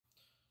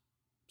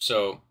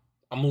So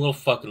I'm a little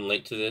fucking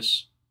late to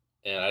this,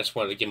 and I just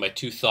wanted to give my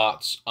two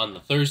thoughts on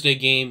the Thursday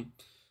game.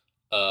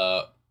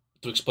 Uh,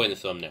 to explain the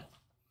thumbnail,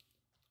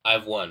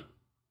 I've won,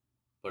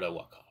 but at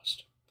what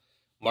cost?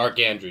 Mark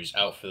Andrews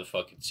out for the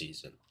fucking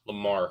season.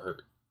 Lamar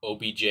hurt.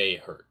 OBJ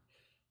hurt.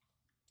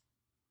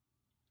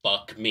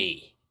 Fuck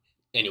me.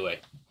 Anyway,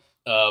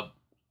 uh,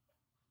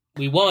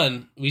 we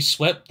won. We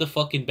swept the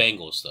fucking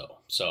Bengals though.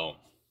 So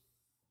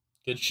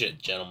good shit,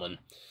 gentlemen.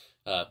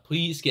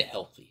 Please get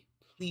healthy.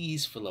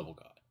 Please, for love of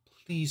God.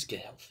 Please get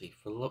healthy.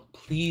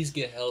 Please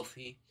get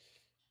healthy.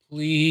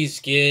 Please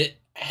get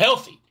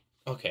healthy.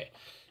 Okay.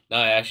 Now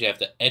I actually have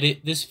to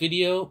edit this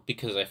video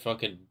because I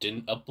fucking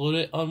didn't upload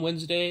it on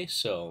Wednesday,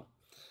 so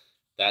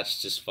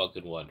that's just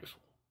fucking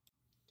wonderful.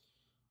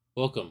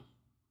 Welcome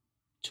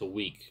to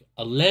week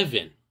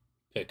 11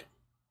 pick'em.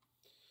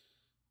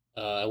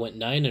 I went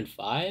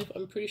 9-5,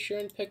 I'm pretty sure,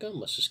 in pick'em.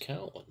 Let's just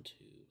count. 1, 2,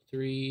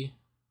 3,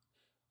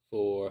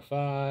 4,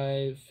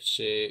 5,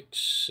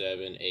 6,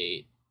 7,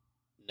 8,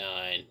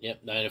 9.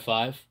 Yep,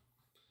 9-5.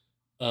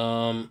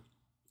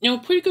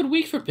 Pretty good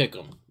week for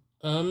pick'em.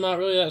 I'm not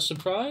really that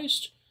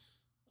surprised.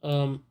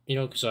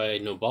 Because I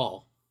had no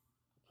ball.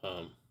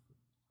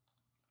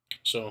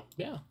 So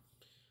yeah,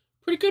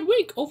 pretty good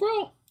week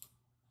overall.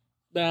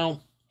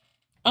 Now,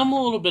 I'm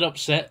a little bit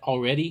upset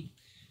already,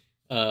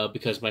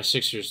 because my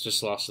Sixers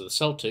just lost to the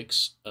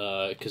Celtics,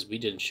 because we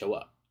didn't show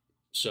up.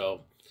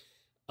 So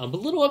I'm a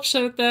little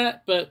upset at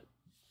that, but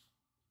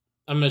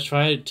I'm gonna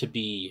try to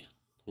be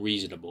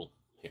reasonable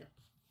here.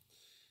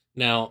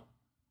 Now,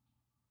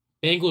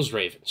 Bengals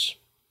Ravens.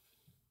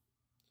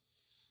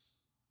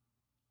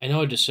 I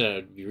know I just said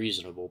I'd be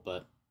reasonable,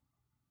 but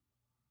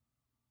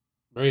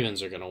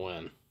Ravens are going to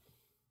win.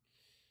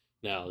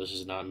 Now, this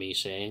is not me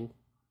saying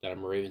that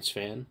I'm a Ravens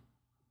fan,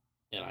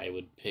 and I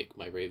would pick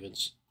my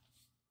Ravens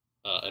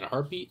in a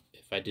heartbeat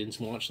if I didn't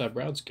watch that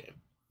Browns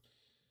game.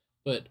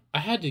 But I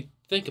had to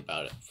think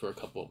about it for a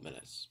couple of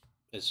minutes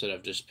instead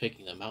of just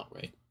picking them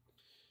outright.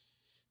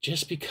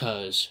 Just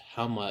because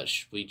how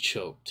much we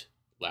choked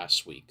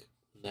last week.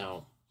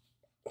 Now,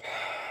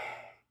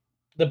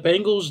 the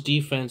Bengals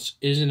defense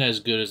isn't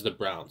as good as the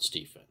Browns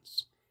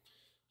defense.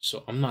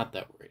 So I'm not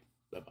that worried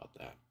about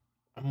that.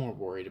 I'm more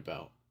worried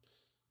about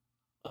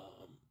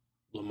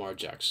Lamar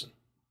Jackson.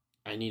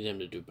 I need him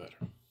to do better.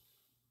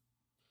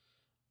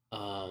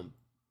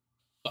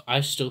 But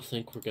I still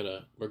think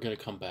we're gonna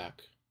come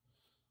back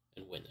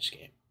and win this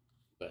game.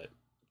 But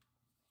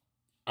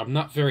I'm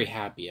not very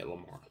happy at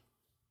Lamar.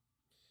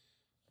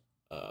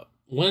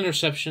 One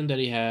interception that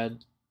he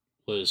had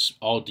was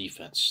all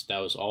defense. That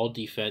was all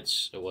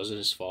defense. It wasn't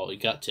his fault. He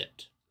got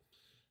tipped.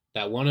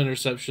 That one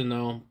interception,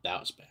 though, that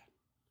was bad.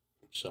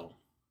 So,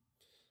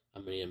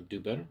 I'm going to need him to do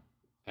better.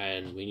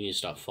 And we need to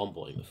stop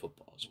fumbling the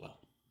football as well.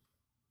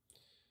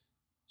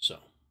 So,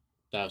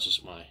 that was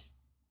just my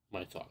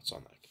thoughts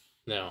on that game.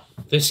 Now,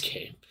 this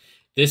game,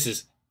 this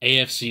is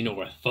AFC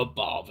North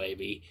football,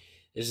 baby.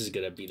 This is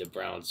going to be the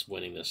Browns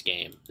winning this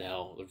game.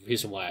 Now, the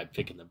reason why I'm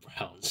picking the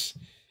Browns,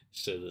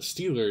 so the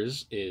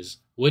Steelers, is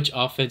which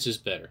offense is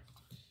better?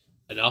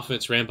 An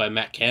offense ran by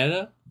Matt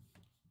Canada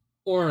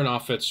or an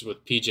offense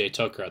with PJ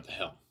Tucker at the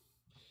helm?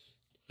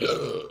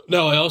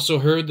 Now, I also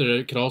heard that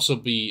it could also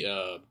be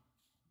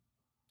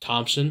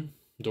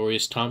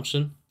Dorius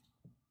Thompson.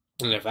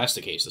 And if that's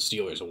the case, the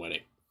Steelers are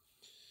winning.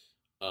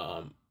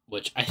 Let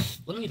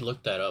me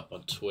look that up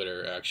on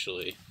Twitter,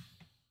 actually.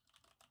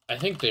 I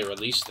think they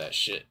released that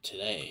shit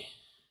today.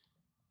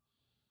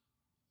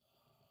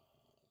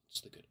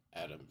 Let's look at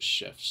Adam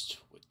Scheff's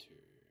Twitter.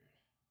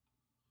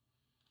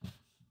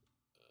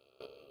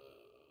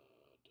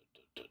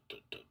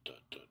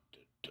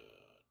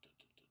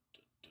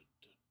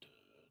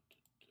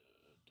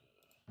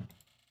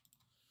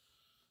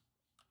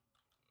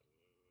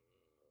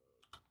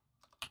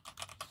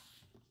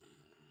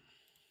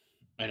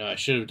 I know I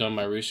should have done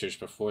my research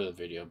before the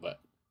video,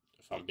 but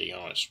if I'm being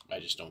honest, I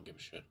just don't give a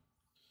shit.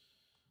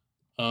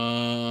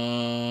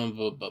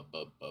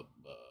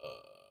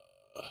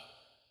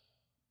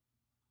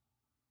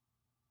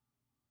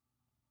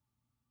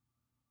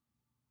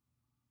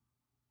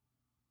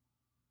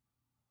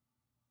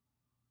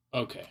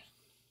 Okay.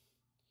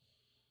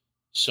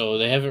 So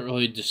they haven't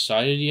really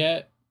decided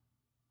yet,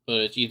 but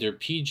it's either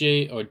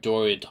PJ or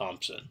Dorian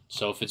Thompson.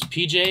 So if it's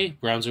PJ,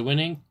 Browns are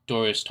winning.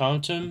 Dorius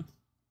Thompson,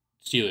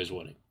 Steelers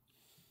winning.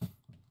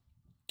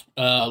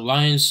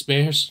 Lions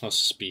Bears. Let's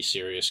just be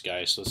serious,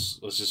 guys.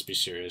 Let's just be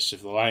serious.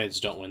 If the Lions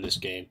don't win this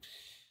game,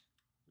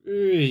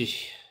 you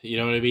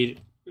know what I mean.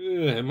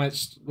 It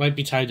might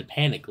be time to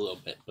panic a little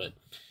bit, but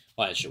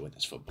Lions should win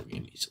this football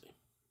game easily.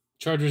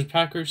 Chargers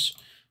Packers.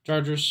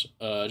 Chargers.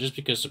 Just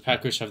because the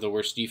Packers have the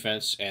worst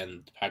defense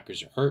and the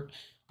Packers are hurt.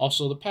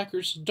 Also, the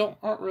Packers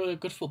aren't really a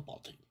good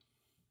football team.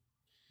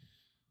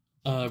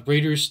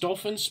 Raiders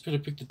Dolphins. Better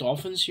pick the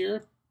Dolphins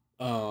here.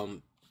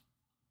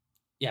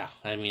 Yeah,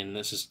 I mean,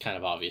 this is kind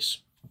of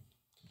obvious.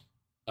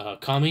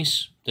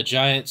 Commies, the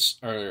Giants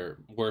are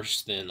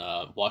worse than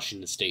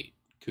Washington State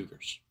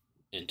Cougars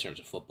in terms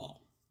of football.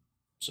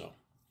 So,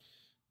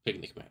 picking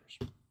the Commanders.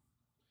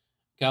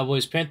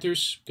 Cowboys,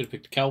 Panthers. Gonna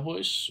pick the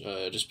Cowboys,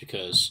 just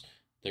because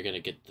they're gonna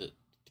get the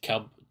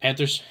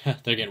Panthers.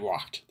 They're getting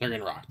rocked. They're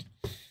getting rocked.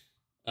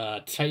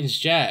 Titans,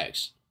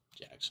 Jags.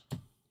 Jags.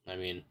 I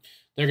mean,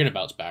 they're gonna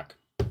bounce back.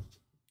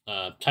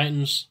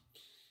 Titans.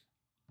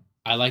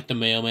 I like the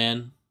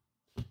mailman.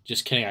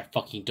 Just kidding. I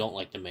fucking don't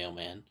like the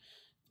mailman.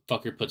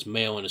 Fucker puts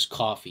mayo in his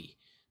coffee.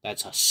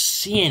 That's a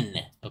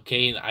sin.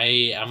 Okay,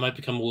 I might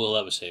become a Will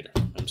Levis hater.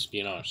 I'm just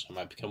being honest. I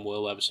might become a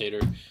Will Levis hater.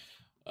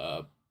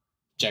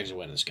 Jags are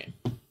winning this game.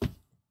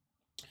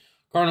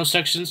 Cardinals,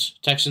 Texans.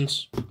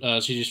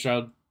 CJ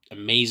Stroud,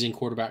 amazing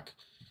quarterback.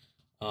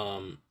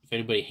 If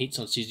anybody hates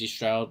on CJ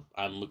Stroud,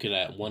 I'm looking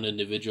at one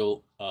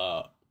individual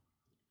that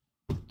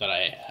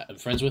I am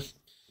friends with.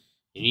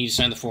 You need to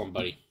sign the form,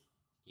 buddy.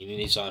 You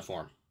need to sign the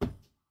form.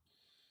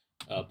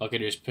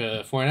 Buccaneers,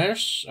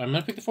 49ers. I'm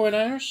going to pick the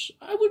 49ers.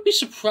 I would be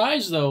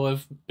surprised, though,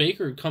 if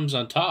Baker comes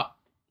on top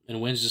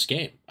and wins this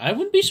game. I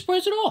wouldn't be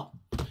surprised at all.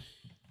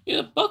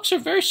 Yeah, the Bucs are a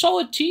very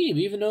solid team,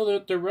 even though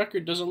their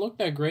record doesn't look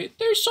that great.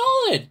 They're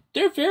solid.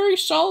 They're very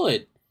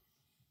solid.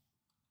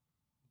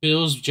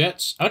 Bills,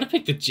 Jets. I'm going to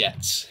pick the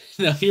Jets.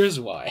 Now, here's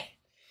why.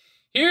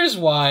 Here's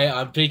why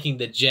I'm picking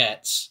the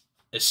Jets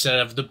instead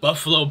of the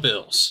Buffalo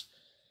Bills.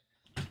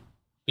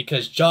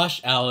 Because Josh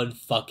Allen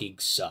fucking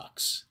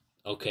sucks.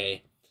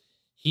 Okay?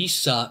 He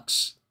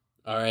sucks.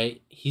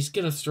 Alright? He's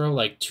going to throw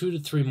like 2 to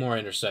 3 more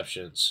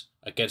interceptions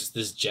against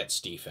this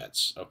Jets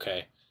defense.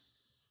 Okay?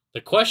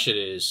 The question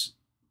is,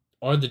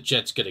 are the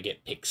Jets going to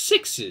get pick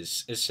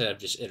sixes instead of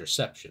just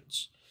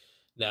interceptions?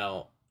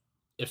 Now,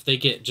 if they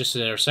get just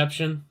an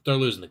interception, they're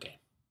losing the game.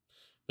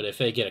 But if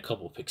they get a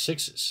couple pick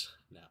sixes,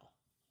 now,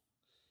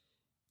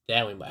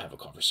 then we might have a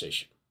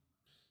conversation.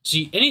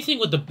 See, anything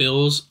with the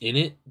Bills in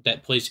it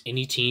that plays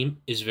any team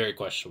is very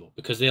questionable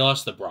because they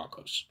lost the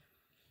Broncos.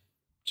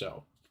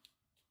 So,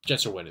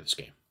 Jets are winning this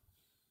game.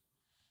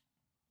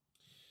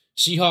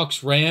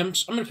 Seahawks,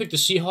 Rams. I'm going to pick the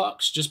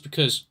Seahawks just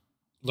because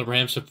the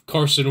Rams have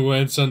Carson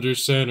Wentz under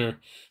center.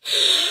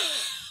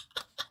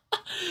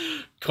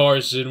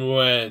 Carson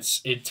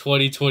Wentz in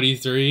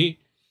 2023?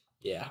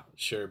 Yeah,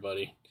 sure,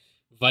 buddy.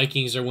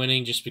 Vikings are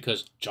winning just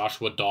because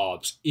Joshua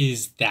Dobbs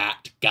is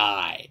that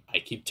guy. I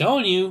keep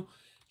telling you,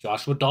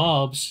 Joshua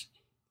Dobbs,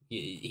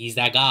 he's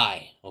that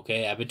guy.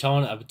 Okay, I've been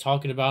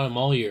talking about him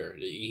all year.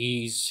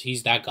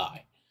 He's that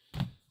guy.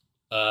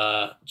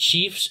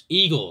 Chiefs,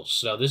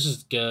 Eagles. Now this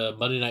is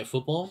Monday Night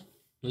Football.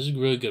 This is a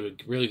really good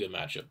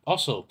matchup.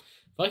 Also,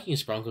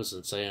 Vikings, Broncos,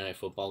 and Sunday Night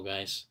Football,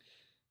 guys.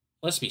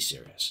 Let's be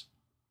serious.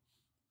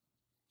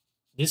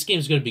 This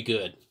game's going to be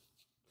good.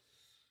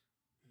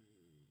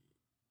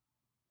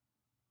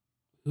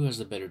 Who has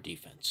the better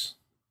defense?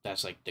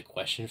 That's like the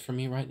question for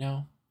me right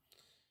now.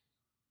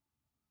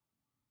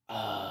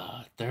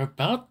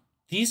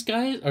 These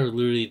guys are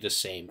literally the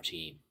same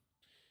team.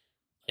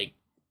 Like,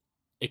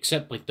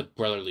 except like the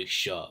brotherly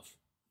shove.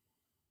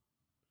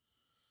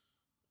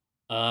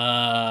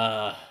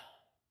 I'm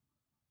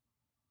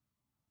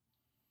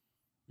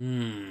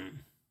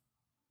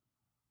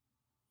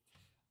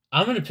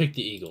going to pick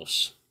the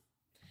Eagles.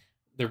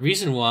 The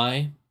reason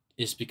why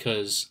is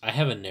because I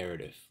have a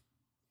narrative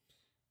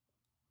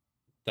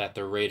that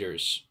the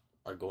Raiders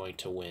are going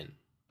to win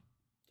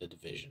the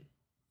division.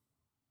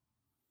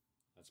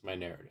 That's my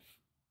narrative.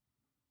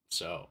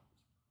 So,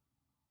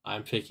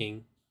 I'm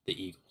picking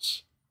the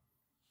Eagles.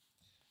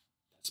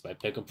 That's my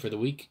pick 'em for the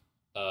week.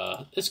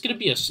 It's gonna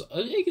be I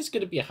think it's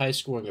gonna be a high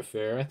scoring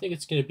affair. I think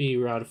it's gonna be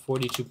around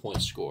 42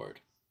 points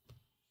scored.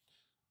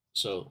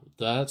 So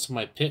that's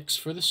my picks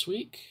for this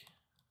week.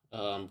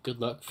 Good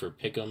luck for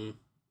pick 'em,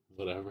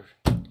 whatever.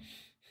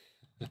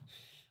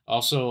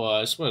 Also,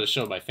 I just wanted to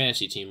show my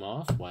fantasy team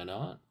off. Why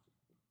not?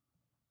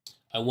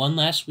 I won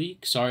last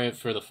week. Sorry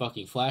for the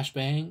fucking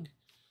flashbang.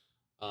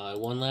 I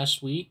won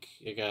last week.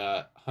 I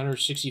got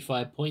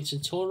 165 points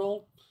in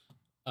total.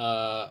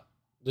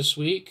 This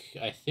week,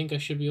 I think I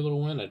should be able to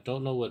win. I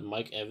don't know what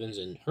Mike Evans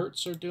and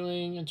Hurts are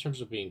doing in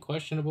terms of being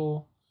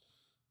questionable.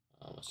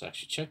 Let's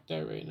actually check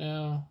that right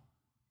now.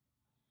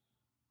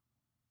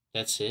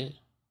 That's it.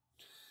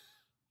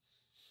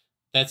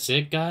 That's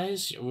it,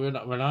 guys. We're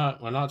not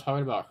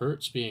talking about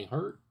Hurts being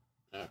hurt.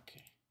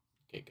 Okay,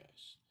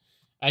 guys.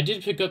 I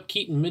did pick up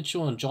Keaton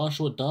Mitchell and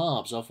Joshua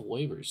Dobbs off of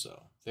waivers,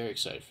 though. Very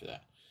excited for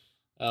that.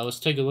 Let's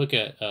take a look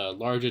at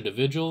large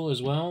individual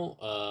as well.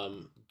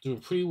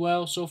 Doing pretty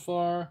well so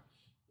far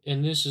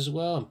in this as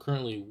well. I'm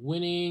currently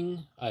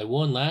winning. I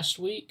won last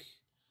week.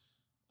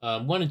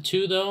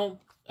 1-2 though.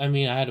 I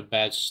mean, I had a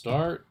bad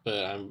start,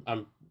 but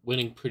I'm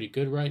winning pretty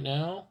good right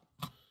now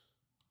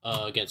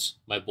against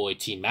my boy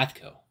Team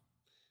Mathco.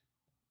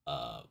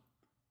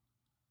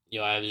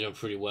 I'm doing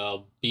pretty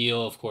well.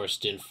 Beal, of course,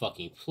 didn't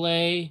fucking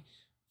play.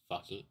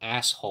 Fucking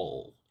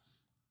asshole.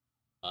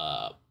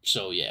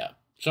 So yeah.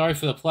 Sorry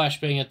for the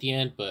flashbang at the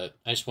end, but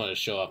I just wanted to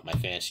show off my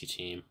fantasy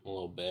team a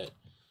little bit.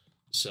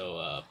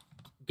 So,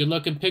 good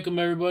luck and pick 'em,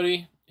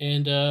 everybody.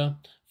 And,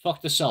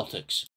 fuck the Celtics.